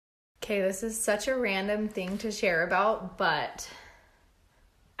Okay, this is such a random thing to share about, but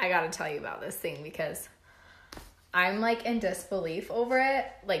I gotta tell you about this thing because I'm like in disbelief over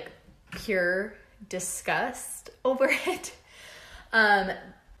it, like pure disgust over it. My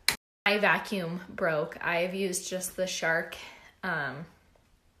vacuum broke. I've used just the Shark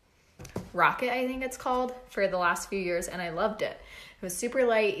Rocket, I think it's called, for the last few years, and I loved it. It was super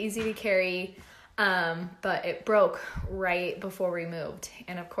light, easy to carry, but it broke right before we moved.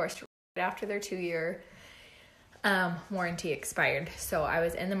 And of course, right after their 2-year warranty expired. So I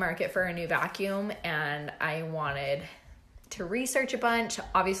was in the market for a new vacuum, and I wanted to research a bunch.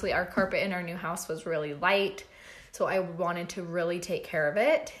 Obviously, our carpet in our new house was really light, so I wanted to really take care of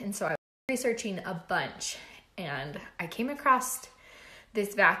it. And so I was researching a bunch, and I came across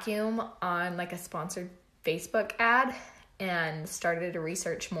this vacuum on like a sponsored Facebook ad and started to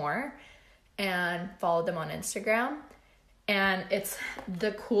research more and followed them on Instagram. And it's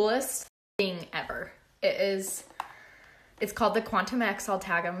the coolest thing ever. It's called the Quantum X. I'll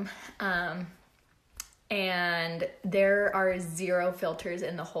tag them. And there are 0 filters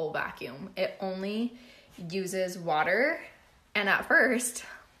in the whole vacuum. It only uses water. And at first,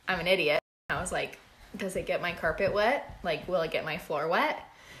 I'm an idiot. I was like, does it get my carpet wet? Like, will it get my floor wet?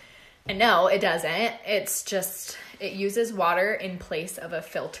 And no, it doesn't. It's just, it uses water in place of a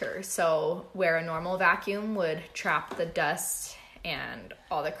filter. So where a normal vacuum would trap the dust and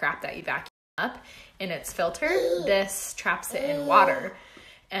all the crap that you vacuum up in its filter, this traps it in water.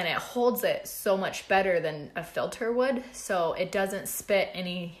 And it holds it so much better than a filter would. So it doesn't spit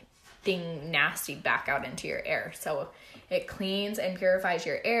anything nasty back out into your air. So it cleans and purifies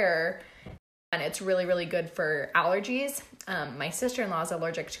your air. And it's really, really good for allergies. My sister-in-law is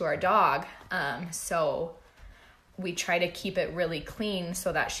allergic to our dog. So we try to keep it really clean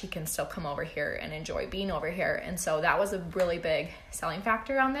so that she can still come over here and enjoy being over here. And so that was a really big selling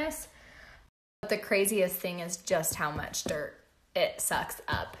factor on this. But the craziest thing is just how much dirt it sucks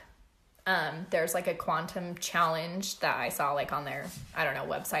up. There's like a quantum challenge that I saw like on their, I don't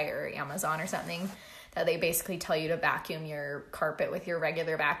know, website or Amazon or something, that they basically tell you to vacuum your carpet with your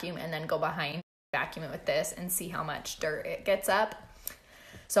regular vacuum and then go behind, vacuum it with this and see how much dirt it gets up.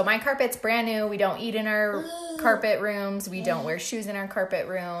 So my carpet's brand new. We don't eat in our carpet rooms. We don't wear shoes in our carpet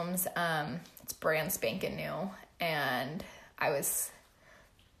rooms. It's brand spanking new. And I was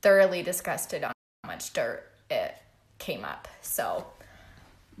thoroughly disgusted on how much dirt it came up. So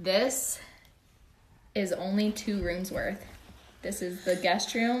this is only 2 rooms worth. This is the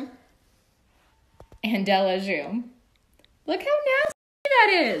guest room and Della's room. Look how nasty that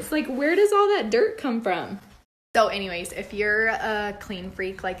is. Like, where does all that dirt come from? So anyways, if you're a clean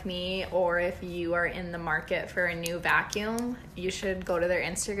freak like me, or if you are in the market for a new vacuum, you should go to their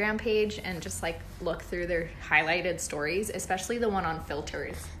Instagram page and just like look through their highlighted stories, especially the one on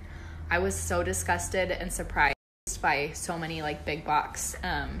filters. I was so disgusted and surprised by so many like big box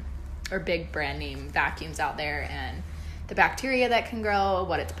or big brand name vacuums out there, and the bacteria that can grow,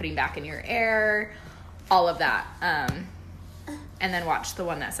 what it's putting back in your air, all of that. And then watch the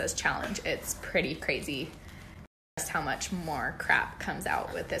one that says challenge. It's pretty crazy just how much more crap comes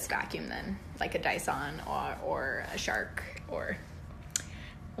out with this vacuum than like a Dyson or a Shark or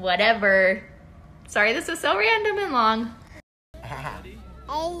whatever. Sorry, this was so random and long.